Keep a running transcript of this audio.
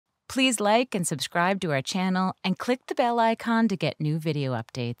Please like and subscribe to our channel and click the bell icon to get new video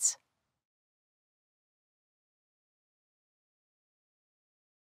updates.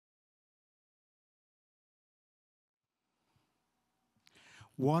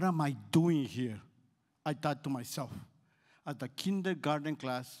 What am I doing here? I thought to myself, as the kindergarten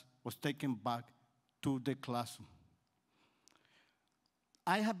class was taken back to the classroom.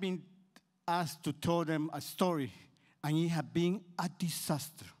 I have been asked to tell them a story, and it had been a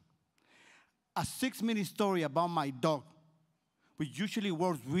disaster. A 6-minute story about my dog, which usually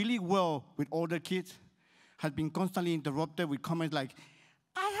works really well with older kids, has been constantly interrupted with comments like,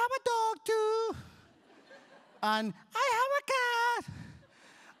 I have a dog too, and I have a cat.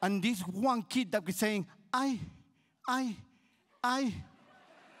 And this one kid that was saying, I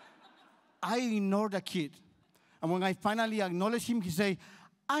ignored the kid. And when I finally acknowledged him, he said,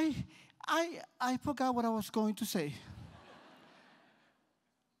 I forgot what I was going to say.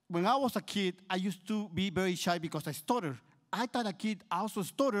 When I was a kid, I used to be very shy because I stuttered. I thought a kid also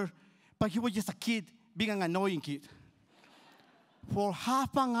stuttered, but he was just a kid, being an annoying kid. For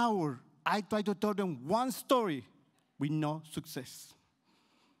half an hour, I tried to tell them one story with no success.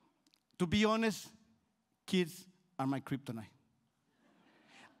 To be honest, kids are my kryptonite.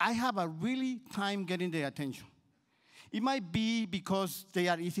 I have a really time getting their attention. It might be because they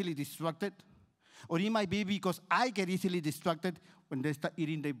are easily distracted, or it might be because I get easily distracted when they start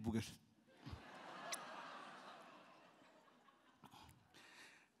eating their boogers.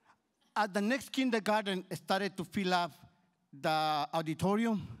 As the next kindergarten started to fill up the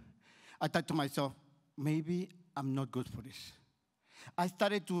auditorium, I thought to myself, maybe I'm not good for this. I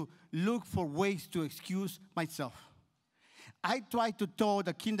started to look for ways to excuse myself. I tried to tell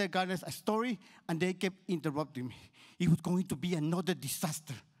the kindergartners a story, and they kept interrupting me. It was going to be another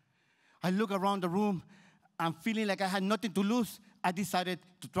disaster. I looked around the room, and feeling like I had nothing to lose, I decided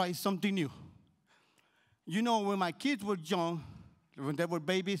to try something new. You know, when my kids were young, when they were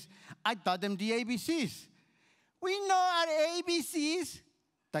babies, I taught them the ABCs. We know our ABCs.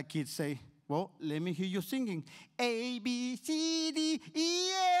 The kids say, well, let me hear you singing. A, B, C, D, E,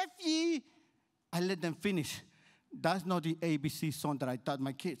 F, G. I let them finish. That's not the ABC song that I taught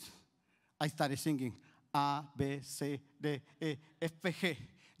my kids. I started singing A, B, C, D, E, F, G.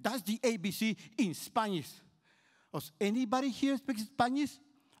 That's the ABC in Spanish. Does anybody here speak Spanish?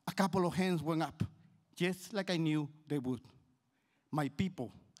 A couple of hands went up, just like I knew they would. My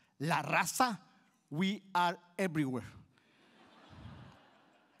people, la raza, we are everywhere.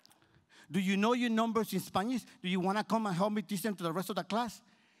 Do you know your numbers in Spanish? Do you want to come and help me teach them to the rest of the class?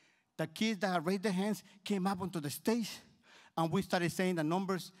 The kids that had raised their hands came up onto the stage, and we started saying the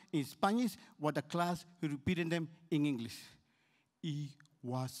numbers in Spanish while the class repeated them in English. It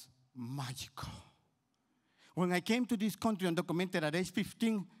was magical. When I came to this country undocumented at age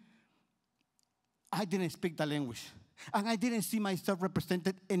 15, I didn't speak the language, and I didn't see myself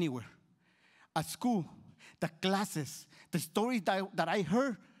represented anywhere. At school, the classes, the stories that I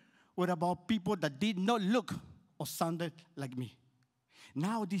heard were about people that did not look or sounded like me.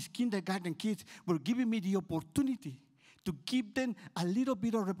 Now these kindergarten kids were giving me the opportunity to give them a little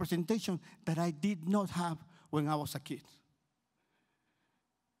bit of representation that I did not have when I was a kid.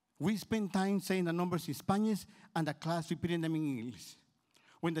 We spent time saying the numbers in Spanish and the class repeating them in English.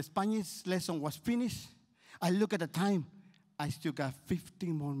 When the Spanish lesson was finished, I looked at the time. I still got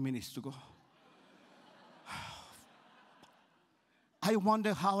 15 more minutes to go. I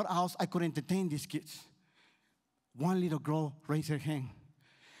wondered how else I could entertain these kids. One little girl raised her hand.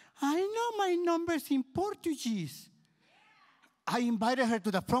 I know my numbers in Portuguese. I invited her to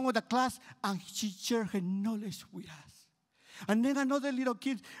the front of the class, and she shared her knowledge with us. And then another little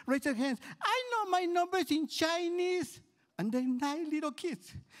kid raised her hands. I know my numbers in Chinese. And then 9 little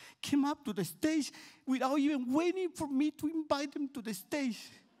kids came up to the stage without even waiting for me to invite them to the stage.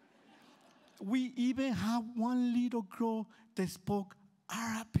 We even had one little girl that spoke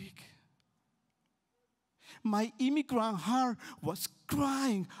Arabic. My immigrant heart was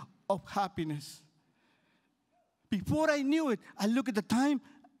crying of happiness. Before I knew it, I looked at the time,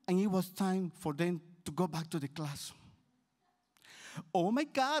 and it was time for them to go back to the classroom. Oh my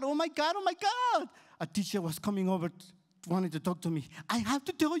God, oh my God, oh my God. A teacher was coming over wanting to talk to me. I have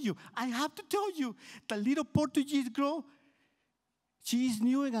to tell you, the little Portuguese girl, she is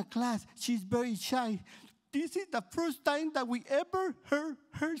new in a class. She's very shy. This is the first time that we ever heard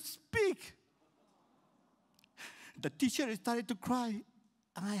her speak. The teacher started to cry,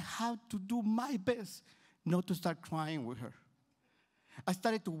 and I had to do my best not to start crying with her. I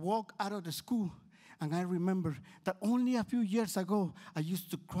started to walk out of the school, and I remember that only a few years ago, I used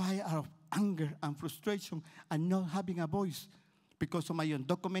to cry out of anger and frustration and not having a voice. because of my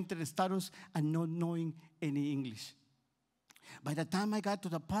undocumented status and not knowing any English. By the time I got to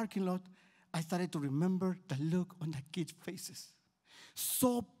the parking lot, I started to remember the look on the kids' faces.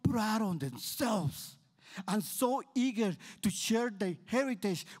 So proud of themselves and so eager to share their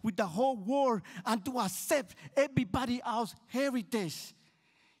heritage with the whole world and to accept everybody else's heritage.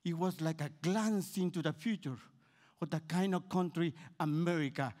 It was like a glance into the future of the kind of country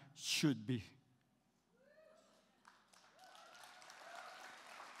America should be.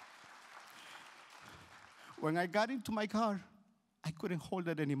 When I got into my car, I couldn't hold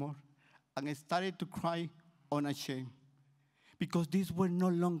it anymore, and I started to cry unashamed. Because these were no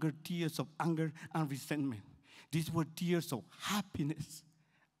longer tears of anger and resentment. These were tears of happiness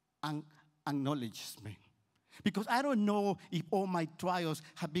and acknowledgement. Because I don't know if all my trials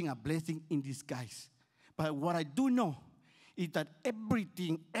have been a blessing in disguise. But what I do know is that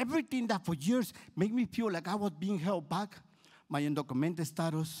everything that for years made me feel like I was being held back, my undocumented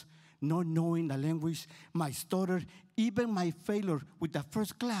status, not knowing the language, my stutter, even my failure with the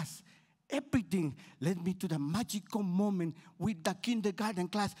first class, everything led me to the magical moment with the kindergarten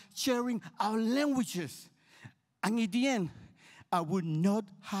class sharing our languages. And in the end, I would not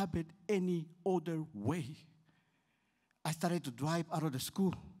have it any other way. I started to drive out of the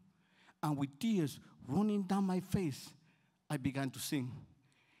school, and with tears running down my face, I began to sing.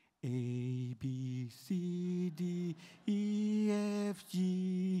 A, B, C, D, E, F,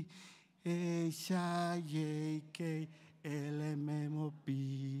 G, H, I, J, K, L, M, N, O,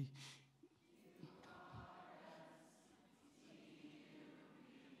 P,